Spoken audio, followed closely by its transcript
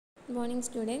Good morning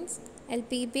students.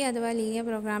 LPP അഥവാ linear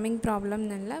programming problem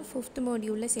എന്നുള്ള 5th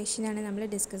മോഡ്യൂളിലെ സെഷനാണ് നമ്മൾ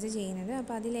ഡിസ്കസ് ചെയ്യുന്നത്.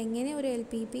 അപ്പോൾ അതിൽ എങ്ങനെ ഒരു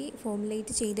LPP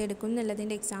ഫോർമുലേറ്റ് ചെയ്തെടുക്കും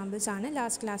എന്നുള്ളതിൻ്റെ എക്സാമ്പിൾസ് ആണ്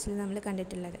ലാസ്റ്റ് ക്ലാസ്സിൽ നമ്മൾ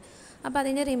കണ്ടിട്ടുള്ളത്. അപ്പോൾ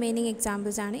അതിൻ്റെ റിമൈനിങ്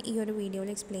എക്സാമ്പിൾസ് ആണ് ഈ ഒരു വീഡിയോയിൽ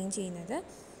എക്സ്പ്ലെയിൻ ചെയ്യുന്നത്.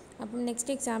 അപ്പം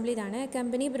നെക്സ്റ്റ് എക്സാമ്പിൾ ഇതാണ്.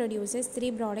 Company produces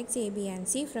 3 products A, B and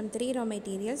C from 3 raw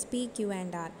materials P, Q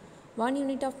and R. 1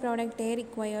 unit of product A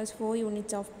requires 4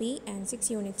 units of P and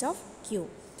 6 units of Q.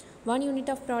 1 unit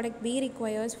of product B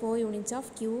requires 4 units of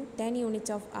Q, 10 units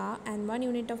of R, and 1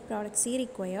 unit of product C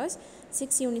requires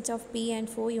 6 units of P and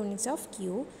 4 units of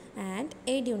Q and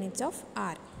 8 units of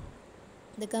R.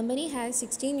 The company has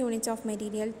 16 units of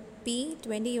material P,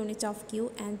 20 units of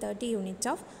Q and 30 units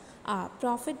of R.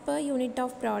 Profit per unit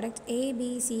of product A,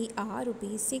 B, C are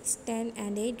rupees 6, 10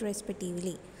 and 8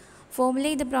 respectively.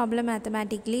 Formulate the problem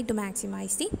mathematically to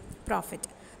maximize the profit.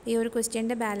 ഈ ഒരു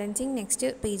ക്വസ്റ്റ്യൻ്റെ balancing next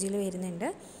പേജിൽ വരുന്നുണ്ട്.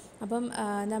 അപ്പം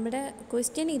നമ്മുടെ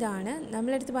question ഇതാണ്.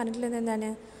 നമ്മളടുത്ത് പറഞ്ഞിട്ടുള്ളത് എന്താണ്?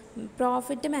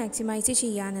 പ്രോഫിറ്റ് മാക്സിമൈസ്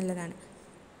ചെയ്യുക എന്നുള്ളതാണ്.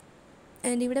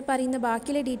 ആൻഡ് ഇവിടെ പറയുന്ന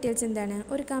ബാക്കിയുള്ള ഡീറ്റെയിൽസ് എന്താണ്?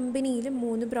 ഒരു കമ്പനിയിൽ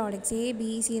 3 പ്രോഡക്റ്റ്സ് A, B,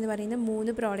 C എന്ന് പറയുന്ന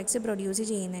 3 പ്രോഡക്റ്റ്സ് പ്രൊഡ്യൂസ്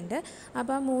ചെയ്യുന്നുണ്ട്.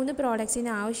 അപ്പോൾ ആ 3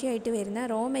 പ്രോഡക്റ്റ്സിന് ആവശ്യമായിട്ട് വരുന്ന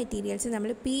റോ മെറ്റീരിയൽസ്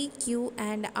നമ്മൾ P, Q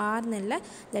ആൻഡ് R എന്നുള്ള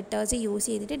ലെറ്റേഴ്സ് യൂസ്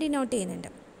ചെയ്തിട്ട് ഡിനോട്ട്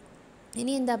ചെയ്യുന്നുണ്ട്.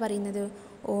 ഇനി എന്താ പറയുന്നത്?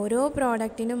 ഓരോ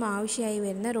പ്രോഡക്റ്റിനും ആവശ്യമായി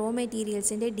വരുന്ന റോ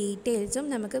മെറ്റീരിയൽസിൻ്റെ ഡീറ്റെയിൽസും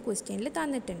നമുക്ക് ക്വസ്റ്റ്യനിൽ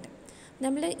തന്നിട്ടുണ്ട്.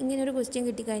 നമ്മൾ ഇങ്ങനൊരു ക്വസ്റ്റ്യൻ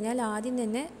കിട്ടിക്കഴിഞ്ഞാൽ ആദ്യം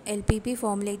തന്നെ LPP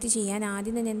ഫോർമുലേറ്റ് ചെയ്യാൻ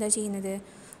ആദ്യം തന്നെ എന്താ ചെയ്യുന്നത്?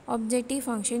 ഒബ്ജക്റ്റീവ്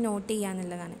ഫംഗ്ഷൻ നോട്ട് ചെയ്യുക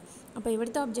എന്നുള്ളതാണ്. അപ്പോൾ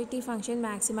ഇവിടുത്തെ ഒബ്ജക്റ്റീവ് ഫംഗ്ഷൻ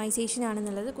മാക്സിമൈസേഷൻ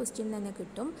ആണെന്നുള്ളത് ക്വസ്റ്റ്യൻ തന്നെ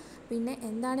കിട്ടും. പിന്നെ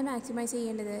എന്താണ് മാക്സിമൈസ്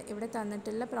ചെയ്യേണ്ടത്? ഇവിടെ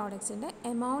തന്നിട്ടുള്ള പ്രോഡക്ട്സിൻ്റെ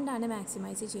എമൗണ്ട് ആണ്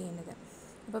മാക്സിമൈസ് ചെയ്യേണ്ടത്.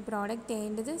 അപ്പോൾ പ്രോഡക്റ്റ്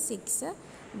ചെയ്യേണ്ടത് 6,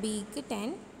 ബിക്ക്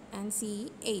 10 ആൻഡ് സി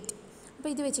 8.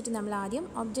 അപ്പോൾ ഇത് വെച്ചിട്ട് നമ്മൾ ആദ്യം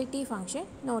ഒബ്ജക്റ്റീവ് ഫംഗ്ഷൻ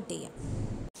നോട്ട് ചെയ്യാം.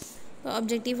 അപ്പോൾ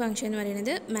ഒബ്ജക്റ്റീവ് ഫംഗ്ഷൻ എന്ന്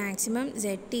പറയുന്നത് maximum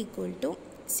z equal to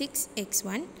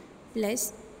 6x1 plus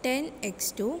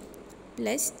 10x2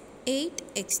 plus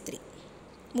 8x3.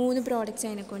 3 products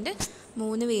അതിനെക്കൊണ്ട്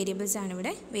 3 variables ആണ്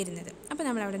ഇവിടെ വരുന്നത്. അപ്പോൾ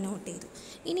നമ്മളവിടെ നോട്ട് ചെയ്തു.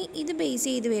 ഇനി ഇത് ബേസ്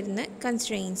ചെയ്ത് വരുന്ന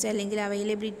കൺസ്ട്രെയിൻസ് അല്ലെങ്കിൽ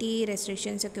അവൈലബിലിറ്റി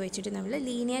റെസ്ട്രിക്ഷൻസ് ഒക്കെ വെച്ചിട്ട് നമ്മൾ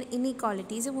ലീനിയർ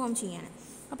ഇൻഇക്വാളിറ്റീസ് ഫോം ചെയ്യണം.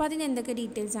 അപ്പോൾ അതിന് എന്തൊക്കെ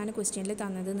ഡീറ്റെയിൽസ് ആണ് ക്വസ്റ്റ്യനിൽ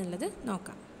തന്നത് എന്നുള്ളത്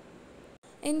നോക്കാം.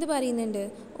 എന്ത് പറയുന്നുണ്ട്?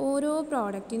 ഓരോ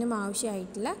പ്രോഡക്റ്റിനും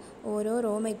ആവശ്യമായിട്ടുള്ള ഓരോ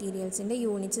റോ മെറ്റീരിയൽസിൻ്റെ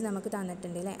യൂണിറ്റ്സ് നമുക്ക്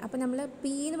തന്നിട്ടുണ്ട് അല്ലേ? അപ്പോൾ നമ്മൾ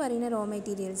P എന്ന് പറയുന്ന റോ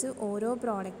മെറ്റീരിയൽസ് ഓരോ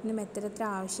പ്രോഡക്റ്റിനും എത്ര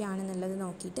ആവശ്യമാണെന്നുള്ളത്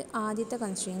നോക്കിയിട്ട് ആദ്യത്തെ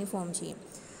കൺസ്ട്രെയിൻ ഫോം ചെയ്യും.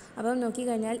 അപ്പം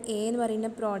നോക്കിക്കഴിഞ്ഞാൽ A എന്ന്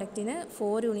പറയുന്ന പ്രോഡക്റ്റിന്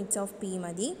 4 യൂണിറ്റ്സ് ഓഫ് P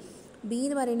മതി. B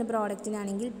എന്ന് പറയുന്ന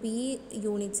പ്രോഡക്റ്റിനാണെങ്കിൽ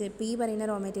P പറയുന്ന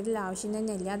റോ മെറ്റീരിയൽ ആവശ്യം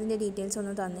തന്നെ ഇല്ല. അതിൻ്റെ ഡീറ്റെയിൽസ്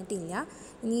ഒന്നും തന്നിട്ടില്ല.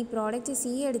 ഇനി പ്രോഡക്റ്റ്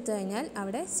C എടുത്തു കഴിഞ്ഞാൽ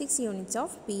അവിടെ 6 യൂണിറ്റ്സ്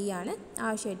ഓഫ് P ആണ്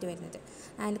ആവശ്യമായിട്ട് വരുന്നത്.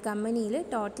 ആൻഡ് കമ്പനിയിൽ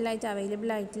ടോട്ടലായിട്ട് അവൈലബിൾ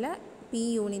ആയിട്ടുള്ള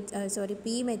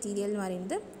P മെറ്റീരിയൽ എന്ന്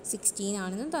പറയുന്നത് 16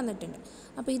 ആണെന്നും തന്നിട്ടുണ്ട്.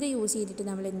 അപ്പോൾ ഇത് യൂസ് ചെയ്തിട്ട്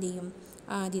നമ്മൾ എന്ത് ചെയ്യും?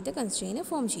 ആദ്യത്തെ കൺസ്ട്രെയിൻ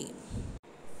ഫോം ചെയ്യും.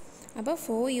 അപ്പോൾ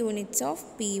 4 യൂണിറ്റ്സ് ഓഫ്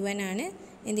P1 ആണ്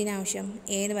എന്തിനാവശ്യം?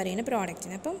 A എന്ന് പറയുന്ന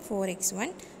പ്രോഡക്റ്റിന്. അപ്പം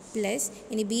 4x1 പ്ലസ്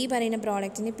ഇനി B പറയുന്ന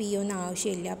പ്രോഡക്റ്റിന് P ഒന്നും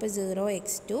ആവശ്യമില്ല. അപ്പോൾ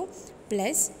 0x2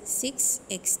 plus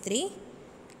 6x3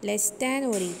 less than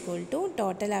or equal to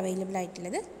total available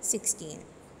ആയിട്ടുള്ളത് 16.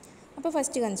 അപ്പോൾ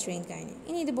ഫസ്റ്റ് കൺസ്ട്രെയിൻ കഴിഞ്ഞു.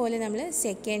 ഇനി ഇതുപോലെ നമ്മൾ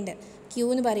സെക്കൻഡ് Q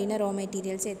എന്ന് പറയുന്ന റോ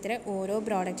മെറ്റീരിയൽസ് എത്ര ഓരോ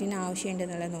പ്രോഡക്റ്റിന്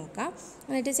ആവശ്യമുണ്ടെന്നുള്ളത് നോക്കാം.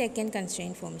 എന്നിട്ട് സെക്കൻഡ്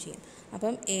കൺസ്ട്രെയിൻ ഫോം ചെയ്യും.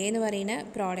 അപ്പം A എന്ന് പറയുന്ന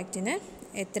പ്രോഡക്റ്റിന്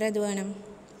എത്ര ഇത് വേണം?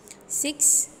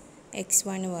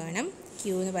 6x1 വേണം. Q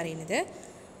എന്ന് പറയുന്നത്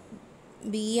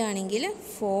B ആണെങ്കിൽ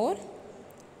 4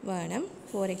 വേണം.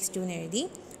 4x2 എന്ന് എഴുതി.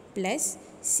 പ്ലസ്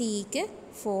സിക്ക്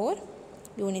 4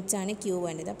 യൂണിറ്റ്സ് ആണ് Q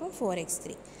വേണ്ടത്. അപ്പം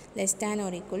 4x3 less than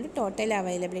or equal to total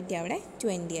availability അവിടെ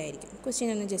 20 ആയിരിക്കും. ക്വസ്റ്റ്യൻ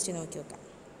ഒന്ന് ജസ്റ്റ് നോക്കി നോക്കാം.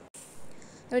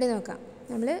 ഇവിടെ നോക്കാം.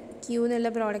 നമ്മൾ Q എന്നുള്ള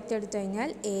പ്രോഡക്റ്റ് എടുത്തു കഴിഞ്ഞാൽ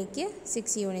Aക്ക്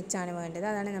 6 യൂണിറ്റ്സ് ആണ് വേണ്ടത്.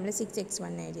 അതാണ് നമ്മൾ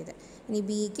 6x1 എഴുതിയത്. ഇനി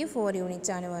Bക്ക് 4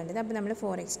 യൂണിറ്റ്സ് ആണ് വേണ്ടത്. അപ്പോൾ നമ്മൾ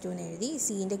 4x2 എന്ന് എഴുതി.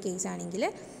 Cൻ്റെ കേസ് ആണെങ്കിൽ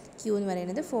Q എന്ന്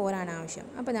പറയുന്നത് 4 ആണ് ആവശ്യം.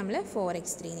 അപ്പോൾ നമ്മൾ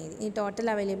 4x3 എന്ന് എഴുതി. ഇനി ടോട്ടൽ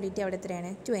അവൈലബിലിറ്റി അവിടെ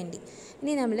എത്രയാണ്? 20.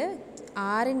 ഇനി നമ്മൾ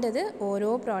Rൻ്റെത് ഓരോ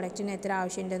പ്രോഡക്റ്റിനും എത്ര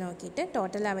ആവശ്യമുണ്ടെന്ന് നോക്കിയിട്ട്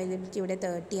ടോട്ടൽ അവൈലബിലിറ്റി ഇവിടെ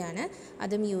 30 ആണ്.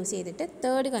 അതും യൂസ് ചെയ്തിട്ട്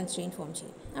തേർഡ് കൺസ്ട്രെയിൻ ഫോം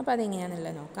ചെയ്യും. അപ്പോൾ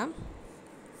അതെങ്ങനെയാണെന്നുള്ളത് നോക്കാം.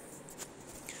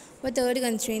 അപ്പോൾ തേർഡ്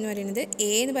കൺസ്ട്രെയിൻ എന്ന് പറയുന്നത്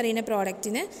A എന്ന് പറയുന്ന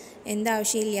പ്രോഡക്റ്റിന്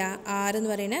എന്താവശ്യമില്ല? R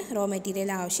എന്ന് പറയുന്ന റോ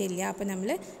മെറ്റീരിയൽ ആവശ്യമില്ല. അപ്പോൾ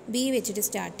നമ്മൾ B വെച്ചിട്ട്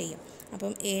സ്റ്റാർട്ട് ചെയ്യും.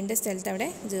 അപ്പം Aൻ്റെ സ്ഥലത്ത് അവിടെ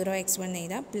 0x1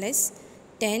 എഴുതാം. പ്ലസ്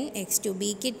 10x2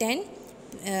 Bക്ക് 10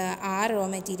 R റോ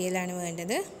മെറ്റീരിയലാണ്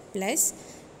വേണ്ടത്. പ്ലസ്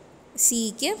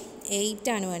സിക്ക് 8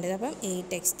 ആണ് വേണ്ടത്. അപ്പം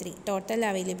 8x3 ടോട്ടൽ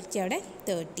അവൈലബിലിറ്റി അവിടെ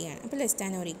 30 ആണ്. അപ്പോൾ less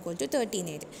than or equal to 13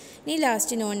 എഴുതി. ഇനി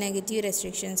ലാസ്റ്റ് നോൺ നെഗറ്റീവ്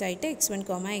റെസ്ട്രിക്ഷൻസ് ആയിട്ട് x1,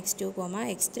 x2,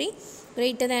 x3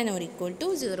 greater than or equal to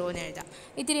 0 എന്ന് എഴുതാം.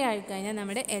 ഇത്തിരി ആയിക്കഴിഞ്ഞാൽ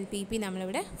നമ്മുടെ LPP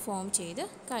നമ്മളിവിടെ ഫോം ചെയ്ത്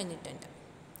കഴിഞ്ഞിട്ടുണ്ട്.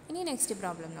 ഇനി നെക്സ്റ്റ്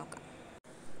പ്രോബ്ലം നോക്കാം.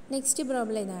 Next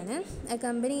problem ഇതാണ്. A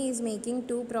company is making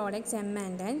two products M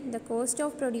and N. The cost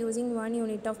of producing one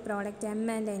unit of product M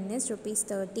and N is rupees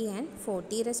 30 and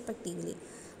 40 respectively.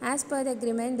 As per the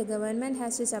agreement, the government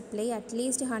has to supply at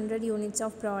least 100 units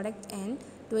of product N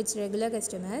to its regular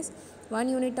customers. One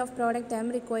unit of product M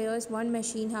requires one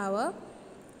machine hour.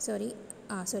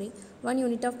 One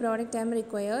unit of product M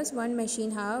requires one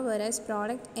machine hour, whereas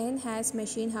product N has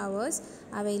machine hours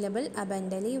available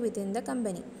abundantly within the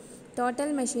company. Total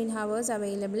machine hours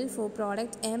available for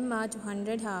product M are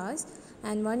 200 hours,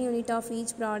 and one unit of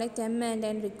each product M and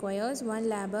N requires one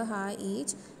labor hour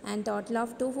each, and total of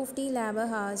 250 labor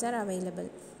hours are available.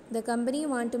 The company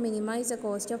want to minimize the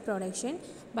cost of production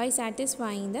by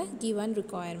satisfying the given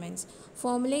requirements.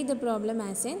 Formulate the problem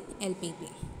as an LPP.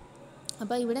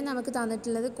 അപ്പോൾ ഇവിടെ നമുക്ക്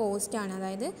തന്നിട്ടുള്ളത് കോസ്റ്റാണ്,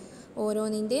 അതായത്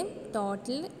ഓരോന്നിൻ്റെയും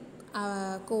total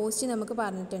cost നമുക്ക്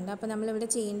പറഞ്ഞിട്ടുണ്ട്. അപ്പോൾ നമ്മളിവിടെ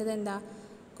ചെയ്യേണ്ടത് എന്താ,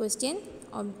 ക്വസ്റ്റ്യൻ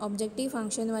ഒബ്ജക്റ്റീവ്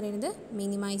ഫംഗ്ഷൻ എന്ന് പറയുന്നത്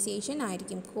മിനിമൈസേഷൻ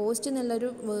ആയിരിക്കും. കോസ്റ്റ് എന്നുള്ളൊരു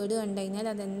വേർഡ് കണ്ടു കഴിഞ്ഞാൽ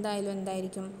അതെന്തായാലും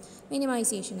എന്തായിരിക്കും,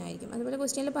 മിനിമൈസേഷൻ ആയിരിക്കും. അതുപോലെ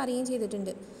ക്വസ്റ്റ്യനിൽ പറയുകയും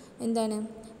ചെയ്തിട്ടുണ്ട് എന്താണ്,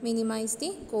 മിനിമൈസ് ദി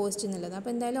കോസ്റ്റ് എന്നുള്ളത്.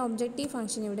 അപ്പോൾ എന്തായാലും ഒബ്ജക്റ്റീവ്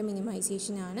ഫംഗ്ഷൻ ഇവിടെ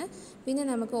മിനിമൈസേഷൻ ആണ്. പിന്നെ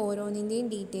നമുക്ക് ഓരോന്നിൻ്റെയും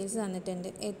ഡീറ്റെയിൽസ് തന്നിട്ടുണ്ട്,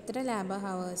 എത്ര ലാബർ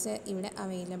ഹവേഴ്സ് ഇവിടെ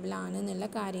അവൈലബിൾ ആണ് എന്നുള്ള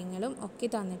കാര്യങ്ങളും ഒക്കെ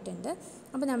തന്നിട്ടുണ്ട്.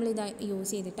 അപ്പോൾ നമ്മളിത്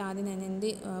യൂസ് ചെയ്തിട്ട് ആദ്യം തന്നെ എന്ത്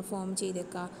ഫോം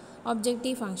ചെയ്തേക്കുക,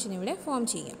 ഒബ്ജക്റ്റീവ് ഫംഗ്ഷൻ ഇവിടെ ഫോം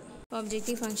ചെയ്യാം.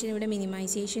 ഒബ്ജക്റ്റീവ് ഫംഗ്ഷൻ ഇവിടെ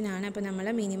മിനിമൈസേഷൻ ആണ്. അപ്പോൾ നമ്മൾ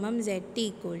minimum z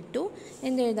equal to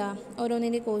എന്തെഴുതാം,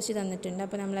 ഓരോന്നിൻ്റെ cost തന്നിട്ടുണ്ട്.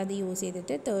 അപ്പോൾ നമ്മളത് യൂസ്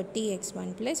ചെയ്തിട്ട്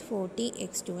 30x1 +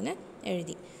 40x2 എന്ന്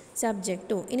എഴുതി. സബ്ജക്റ്റ്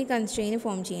ടു, ഇനി കൺസ്ട്രെയിൻ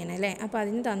ഫോം ചെയ്യണം അല്ലേ. അപ്പോൾ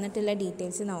അതിന് തന്നിട്ടുള്ള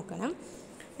ഡീറ്റെയിൽസ് നോക്കണം.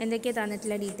 എന്തൊക്കെയാണ്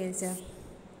തന്നിട്ടുള്ള details?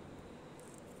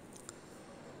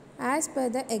 As per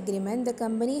the agreement, the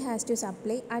company has to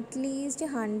supply at least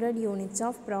 100 units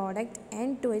of product N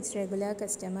to its regular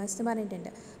customers എന്ന് പറഞ്ഞിട്ടുണ്ട്.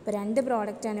 അപ്പോൾ രണ്ട്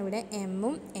പ്രോഡക്റ്റാണ് ഇവിടെ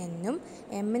എമ്മും എന്നും.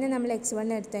 എമ്മിന് നമ്മൾ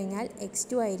x1 എടുത്തു കഴിഞ്ഞാൽ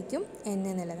x2 ആയിരിക്കും n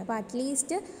എന്നുള്ളത്. അപ്പോൾ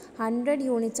at least 100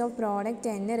 units of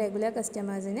product N regular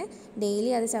കസ്റ്റമേഴ്സിന്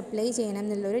ഡെയിലി അത് സപ്ലൈ ചെയ്യണം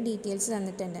എന്നുള്ളൊരു ഡീറ്റെയിൽസ്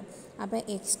തന്നിട്ടുണ്ട്. അപ്പോൾ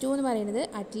x2 എന്ന് പറയുന്നത്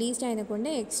at least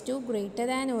അതിനെക്കൊണ്ട് x2 greater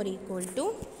than or equal to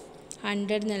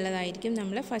 100 എന്നുള്ളതായിരിക്കും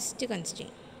നമ്മളെ ഫസ്റ്റ്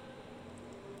കൺസ്ട്രെയിൻ.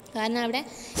 കാരണം അവിടെ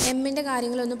എമ്മിൻ്റെ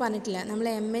കാര്യങ്ങളൊന്നും പറഞ്ഞിട്ടില്ല. നമ്മൾ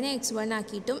എമ്മിനെ x1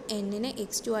 ആക്കിയിട്ടും എന്നിനെ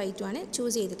x2 ആയിട്ടുമാണ്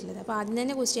ചൂസ് ചെയ്തിട്ടുള്ളത്. അപ്പോൾ ആദ്യം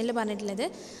തന്നെ ക്വസ്റ്റ്യനിൽ പറഞ്ഞിട്ടുള്ളത്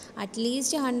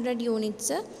അറ്റ്ലീസ്റ്റ് 100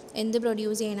 യൂണിറ്റ്സ് എന്ത്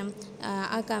പ്രൊഡ്യൂസ് ചെയ്യണം,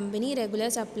 ആ കമ്പനി റെഗുലർ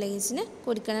സപ്ലൈസിന്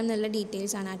കൊടുക്കണം എന്നുള്ള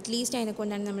ഡീറ്റെയിൽസ് ആണ്. അറ്റ്ലീസ്റ്റ്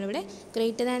അതിനെക്കൊണ്ടാണ് നമ്മളിവിടെ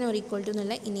greater than or equal to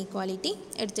എന്നുള്ള ഇനീക്വാലിറ്റി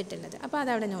എടുത്തിട്ടുള്ളത്. അപ്പോൾ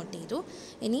അതവിടെ നോട്ട് ചെയ്തു.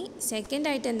 ഇനി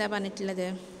സെക്കൻഡായിട്ട് എന്താ പറഞ്ഞിട്ടുള്ളത്,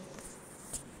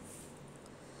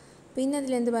 പിന്നെ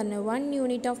അതിലെന്ത് പറഞ്ഞു, 1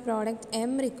 unit of product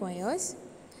M requires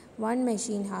 1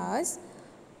 machine hours,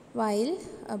 while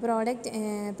product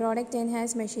N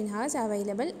has machine hours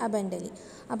available abundantly.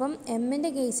 അപ്പം എമ്മിൻ്റെ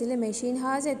കേസിൽ മെഷീൻ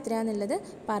ഹവേഴ്സ് എത്രയാണെന്നുള്ളത്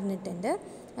പറഞ്ഞിട്ടുണ്ട്.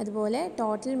 അതുപോലെ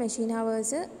ടോട്ടൽ മെഷീൻ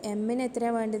ഹവേഴ്സ് എമ്മിന്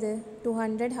എത്രയാണ് വേണ്ടത്,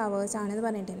 200 ഹവേഴ്സ് ആണെന്ന്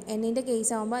പറഞ്ഞിട്ടുണ്ട്. എന്നിൻ്റെ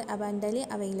കേസ് ആകുമ്പോൾ അബണ്ടൻ്റ്ലി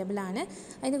അവൈലബിൾ ആണ്.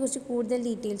 അതിനെക്കുറിച്ച് കൂടുതൽ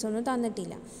ഡീറ്റെയിൽസ് ഒന്നും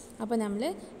തന്നിട്ടില്ല. അപ്പോൾ നമ്മൾ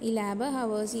ഈ ലാബർ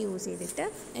ഹവേഴ്സ് യൂസ് ചെയ്തിട്ട്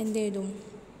എന്ത് ചെയ്തു,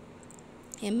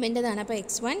 എമ്മിൻ്റെതാണ്. അപ്പോൾ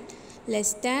x1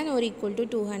 less than or equal to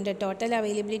 200. Total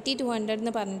availability 200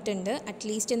 എന്ന് പറഞ്ഞിട്ടുണ്ട്,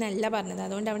 അറ്റ്ലീസ്റ്റ് എന്നല്ല പറഞ്ഞത്.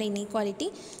 അതുകൊണ്ട് അവിടെ inequality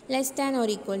less than or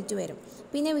equal to വരും.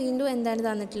 പിന്നെ വീണ്ടും എന്താണ്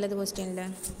തന്നിട്ടുള്ളത് ക്വസ്റ്റ്യനിൽ,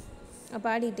 അപ്പോൾ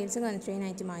ആ ഡീറ്റെയിൽസ് കൺസ്ട്രെയിൻ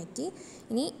ആയിട്ട് മാറ്റി.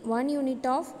 ഇനി 1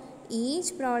 unit of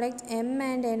each product M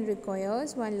and N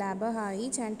requires 1 labour hour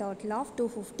each and total of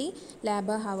 250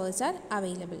 labour hours are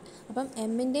available. അപ്പം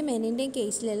എമ്മിൻ്റെയും എന്നിൻ്റെയും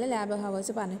കേസിലുള്ള ലാബർ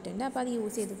ഹവേഴ്സ് പറഞ്ഞിട്ടുണ്ട്. അപ്പോൾ അത്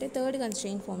യൂസ് ചെയ്തിട്ട് തേർഡ്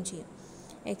കൺസ്ട്രെയിൻ ഫോം ചെയ്യും.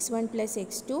 x1 +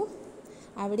 x2,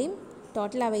 അവിടെയും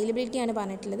ടോട്ടൽ അവൈലബിലിറ്റിയാണ്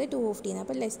പറഞ്ഞിട്ടുള്ളത് 250.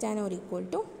 അപ്പോൾ less than or equal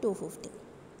to 250.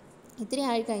 ഇത്രയും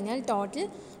ആയി കഴിഞ്ഞാൽ ടോട്ടൽ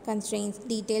കൺസ്ട്രെയിൻസ്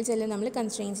ഡീറ്റെയിൽസ് എല്ലാം നമ്മൾ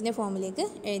കൺസ്ട്രെയിൻസിൻ്റെ ഫോമിലേക്ക്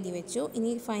എഴുതി വെച്ചു.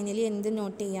 ഇനി ഫൈനലി എന്ത്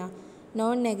നോട്ട് ചെയ്യുക,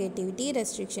 നോൺ നെഗറ്റിവിറ്റി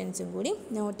റെസ്ട്രിക്ഷൻസും കൂടി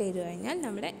നോട്ട് ചെയ്ത് കഴിഞ്ഞാൽ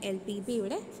നമ്മുടെ LPP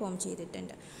ഇവിടെ ഫോം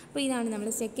ചെയ്തിട്ടുണ്ട്. അപ്പോൾ ഇതാണ്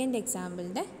നമ്മുടെ സെക്കൻഡ്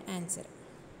എക്സാമ്പിളിൻ്റെ ആൻസർ.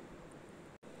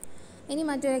 ഇനി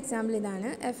മറ്റൊരു എക്സാമ്പിൾ ഇതാണ്.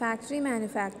 A factory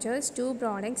manufacturers 2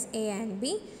 products A and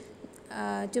B.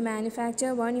 To manufacture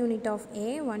 1 unit of A,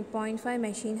 1.5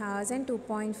 machine hours and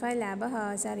 2.5 labor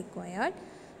hours are required.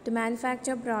 To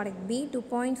manufacture product B,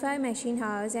 2.5 machine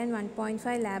hours and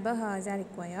 1.5 labor hours are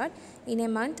required. In a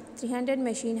month, 300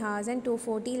 machine hours and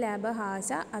 240 labor hours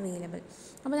are available.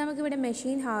 അപ്പോൾ നമുക്കിവിടെ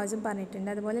machine ഹവേഴ്സും പറഞ്ഞിട്ടുണ്ട്,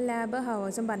 അതുപോലെ labour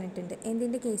ഹവേഴ്സും പറഞ്ഞിട്ടുണ്ട്.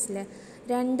 എന്തിൻ്റെ കേസിൽ,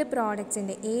 രണ്ട്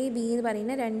പ്രോഡക്ട്സിൻ്റെ A, B എന്ന്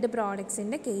പറയുന്ന രണ്ട്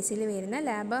പ്രോഡക്ട്സിൻ്റെ കേസിൽ വരുന്ന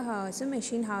ലാബർ ഹവേഴ്സും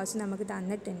മെഷീൻ ഹവേഴ്സും നമുക്ക്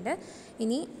തന്നിട്ടുണ്ട്.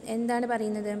 ഇനി എന്താണ്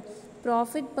പറയുന്നത്,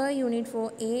 profit per unit for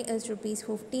A is rupees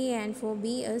 50 and for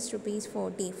B is rupees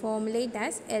 40. Formulate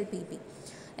as LPP.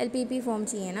 LPP form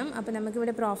ചെയ്യണം. അപ്പോൾ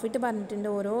നമുക്കിവിടെ പ്രോഫിറ്റ് പറഞ്ഞിട്ടുണ്ട്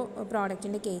ഓരോ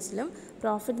പ്രോഡക്റ്റിൻ്റെ കേസിലും.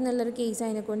 പ്രോഫിറ്റ് എന്നുള്ളൊരു കേസ്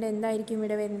അതിനെക്കൊണ്ട് എന്തായിരിക്കും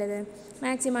ഇവിടെ വരേണ്ടത്?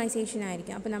 മാക്സിമൈസേഷൻ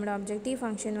ആയിരിക്കും. അപ്പോൾ നമ്മുടെ ഒബ്ജക്റ്റീവ്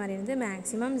ഫംഗ്ഷൻ എന്ന് പറയുന്നത്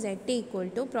maximum Z equal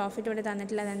to profit ഇവിടെ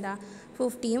തന്നിട്ടുള്ളത് എന്താ?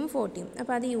 50യും 40യും.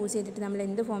 അപ്പോൾ അത് യൂസ് ചെയ്തിട്ട് നമ്മൾ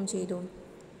എന്ത് ഫോം ചെയ്തു?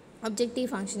 ഒബ്ജക്റ്റീവ്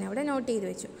ഫംഗ്ഷൻ അവിടെ നോട്ട് ചെയ്ത്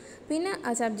വെച്ചു. പിന്നെ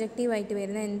സബ്ജക്റ്റീവായിട്ട്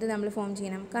വരുന്ന എന്ത് നമ്മൾ ഫോം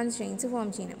ചെയ്യണം? കൺസ്ട്രെയിൻസ് ഫോം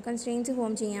ചെയ്യണം. കൺസ്ട്രെയിൻസ്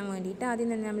ഫോം ചെയ്യാൻ വേണ്ടിയിട്ട് ആദ്യം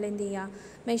തന്നെ നമ്മൾ എന്ത് ചെയ്യുക?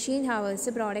 മെഷീൻ ഹവേഴ്സ്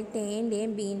പ്രോഡക്റ്റ്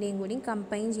എൻ്റെയും ബിൻ്റെയും കൂടി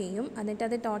കമ്പൈൻ ചെയ്യും. എന്നിട്ട്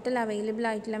അത് ടോട്ടൽ അവൈലബിൾ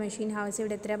ആയിട്ടുള്ള മെഷീൻ ഹവേഴ്സ്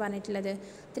ഇവിടെ എത്രയാണ് പറഞ്ഞിട്ടുള്ളത്?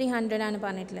 300 ആണ്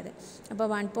പറഞ്ഞിട്ടുള്ളത്. അപ്പോൾ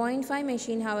 1.5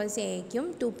 മെഷീൻ ഹവേഴ്സ് എയ്ക്കും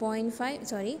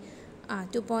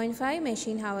 2.5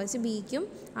 മെഷീൻ ഹവേഴ്സ് ബിക്കും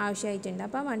ആവശ്യമായിട്ടുണ്ട്.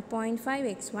 അപ്പോൾ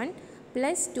 1.5x1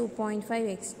 plus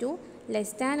 2.5x2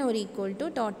 less than or equal to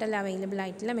total available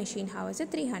ആയിട്ടുള്ള മെഷീൻ ഹവേഴ്സ്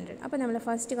 300. അപ്പോൾ നമ്മൾ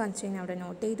ഫസ്റ്റ് കൺസ്ട്രെയിൻ അവിടെ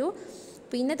നോട്ട് ചെയ്തു.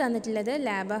 പിന്നെ തന്നിട്ടുള്ളത്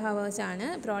ലേബർ ഹവേഴ്സാണ്.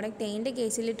 പ്രോഡക്റ്റ് എയുടെ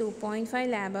കേസിൽ 2.5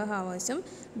 ലേബർ ഹവേഴ്സും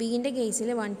ബീൻ്റെ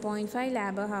കേസിൽ 1.5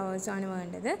 ലേബർ ഹവേഴ്സുമാണ്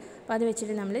വേണ്ടത്. അപ്പോൾ അത്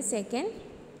വെച്ചിട്ട് നമ്മൾ സെക്കൻഡ്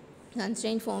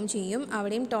കൺസ്ട്രെയിൻ ഫോം ചെയ്യും.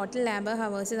 അവിടെയും ടോട്ടൽ ലേബർ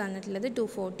ഹവേഴ്സ് തന്നിട്ടുള്ളത്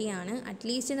 240 ആണ്.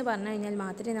 അറ്റ്ലീസ്റ്റ് എന്ന് പറഞ്ഞു കഴിഞ്ഞാൽ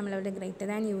മാത്രമേ നമ്മളവിടെ ഗ്രേറ്റർ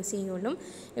ദാൻ യൂസ് ചെയ്യുള്ളൂ.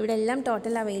 ഇവിടെ എല്ലാം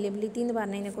ടോട്ടൽ അവൈലബിലിറ്റി എന്ന്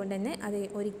പറഞ്ഞതിനെ കൊണ്ട് തന്നെ അത്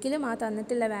ഒരിക്കലും ആ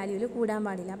തന്നിട്ടുള്ള വാല്യൂവിൽ കൂടാൻ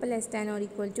പാടില്ല. അപ്പോൾ less than or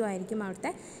equal to ആയിരിക്കും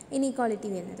അവിടുത്തെ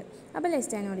ഇനീക്വാളിറ്റി വരുന്നത്. അപ്പോൾ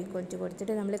less than or equal to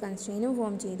കൊടുത്തിട്ട് നമ്മൾ കൺസ്ട്രെയിനും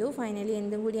ഫോം ചെയ്തു. ഫൈനലി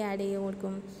എന്തും കൂടി ആഡ് ചെയ്ത്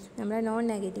കൊടുക്കും? നമ്മുടെ നോൺ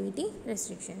നെഗറ്റിവിറ്റി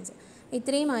റെസ്ട്രിക്ഷൻസ്.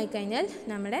 ഇത്രയും ആയിക്കഴിഞ്ഞാൽ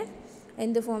നമ്മുടെ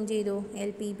എന്ത് ഫോം ചെയ്തു?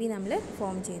 LPP നമ്മൾ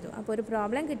ഫോം ചെയ്തു. അപ്പോൾ ഒരു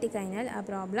പ്രോബ്ലം കിട്ടിക്കഴിഞ്ഞാൽ ആ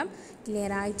പ്രോബ്ലം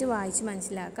ക്ലിയർ ആയിട്ട് വായിച്ച്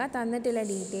മനസ്സിലാക്കുക. തന്നിട്ടുള്ള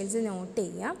ഡീറ്റെയിൽസ് നോട്ട്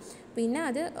ചെയ്യുക. പിന്നെ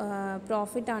അത്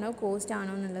പ്രോഫിറ്റ് ആണോ കോസ്റ്റ്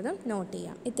ആണോ എന്നുള്ളതും നോട്ട്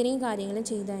ചെയ്യുക. ഇത്രയും കാര്യങ്ങൾ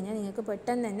ചെയ്ത് കഴിഞ്ഞാൽ നിങ്ങൾക്ക്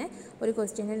പെട്ടെന്ന് തന്നെ ഒരു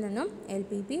ക്വസ്റ്റ്യനിൽ നിന്നും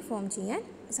LPP ഫോം ചെയ്യാൻ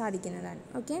സാധിക്കുന്നതാണ്.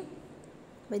 ഓക്കെ,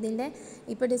 അപ്പോൾ ഇതിൻ്റെ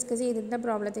ഇപ്പോൾ ഡിസ്കസ് ചെയ്തിരുന്ന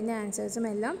പ്രോബ്ലത്തിൻ്റെ ആൻസേഴ്സും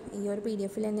എല്ലാം ഈ ഒരു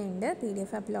PDF തന്നെ ഉണ്ട്.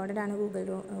 PDF അപ്ലോഡഡ് ആണ്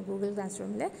ഗൂഗിൾ ക്ലാസ്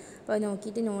റൂമിൽ. അപ്പോൾ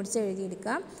നോക്കിയിട്ട് നോട്ട്സ്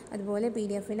എഴുതിയെടുക്കുക. അതുപോലെ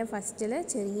PDFൻ്റെ ഫസ്റ്റിൽ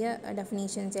ചെറിയ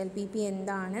ഡെഫിനേഷൻസ് LPP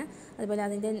എന്താണ്, അതുപോലെ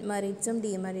അതിൻ്റെ മെറിറ്റ്സും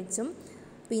ഡിമെറിറ്റ്സും,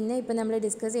 പിന്നെ ഇപ്പോൾ നമ്മൾ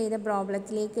ഡിസ്കസ് ചെയ്ത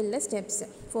പ്രോബ്ലത്തിലേക്കുള്ള steps,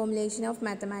 formulation of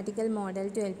mathematical model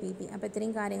to LPP. അപ്പോൾ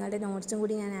ഇത്രയും കാര്യങ്ങളുടെ നോട്ട്സും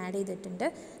കൂടി ഞാൻ ആഡ് ചെയ്തിട്ടുണ്ട്.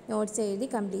 നോട്ട്സ് എഴുതി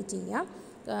കംപ്ലീറ്റ് ചെയ്യുക.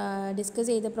 ഡിസ്കസ്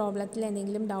ചെയ്ത പ്രോബ്ലത്തിൽ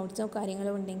എന്തെങ്കിലും ഡൗട്ട്സോ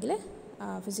കാര്യങ്ങളോ ഉണ്ടെങ്കിൽ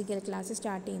ഫിസിക്കൽ ക്ലാസ്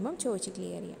സ്റ്റാർട്ട് ചെയ്യുമ്പം ചോദിച്ച്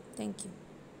ക്ലിയർ ചെയ്യാം. Thank you.